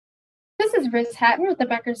This is Riz Hatton with the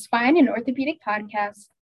Becker Spine and Orthopedic Podcast.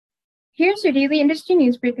 Here's your daily industry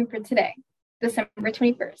news briefing for today, December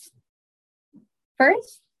 21st.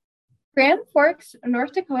 First, Grand Forks,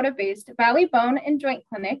 North Dakota-based Valley Bone and Joint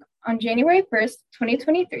Clinic on January 1st,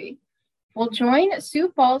 2023, will join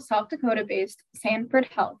Sioux Falls, South Dakota-based Sanford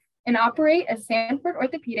Health and operate as Sanford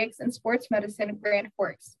Orthopedics and Sports Medicine of Grand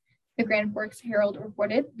Forks, the Grand Forks Herald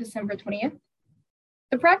reported December 20th.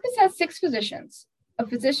 The practice has 6 physicians, a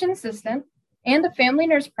physician assistant, and a family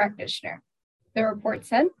nurse practitioner, the report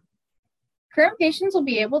said. Current patients will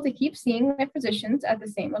be able to keep seeing their physicians at the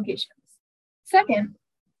same locations. Second,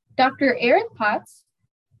 Dr. Eric Potts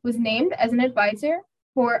was named as an advisor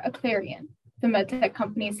for Aclarion, the medtech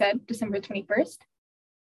company said December 21st.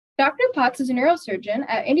 Dr. Potts is a neurosurgeon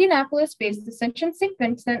at Indianapolis-based Ascension St.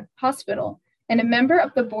 Vincent Hospital and a member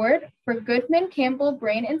of the board for Goodman Campbell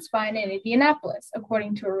Brain and Spine in Indianapolis,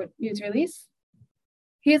 according to a news release.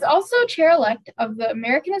 He is also chair-elect of the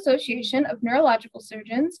American Association of Neurological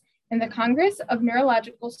Surgeons and the Congress of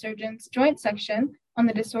Neurological Surgeons Joint Section on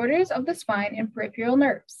the Disorders of the Spine and Peripheral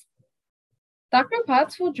Nerves. Dr.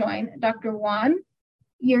 Potts will join Dr. Juan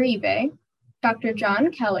Uribe, Dr.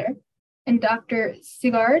 John Keller, and Dr.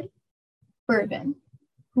 Sigurd Bourbon,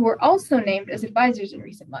 who were also named as advisors in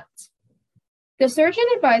recent months. The surgeon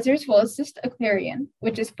advisors will assist Aclarion,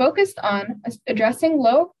 which is focused on addressing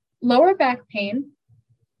lower back pain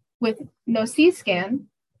with NOCScan,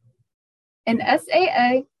 an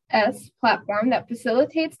SaaS platform that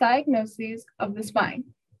facilitates diagnoses of the spine.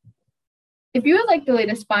 If you would like the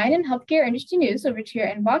latest spine and healthcare industry news over to your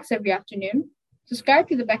inbox every afternoon, subscribe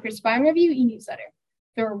to the Becker Spine Review e-newsletter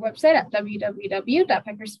through our website at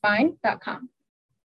www.beckerspine.com.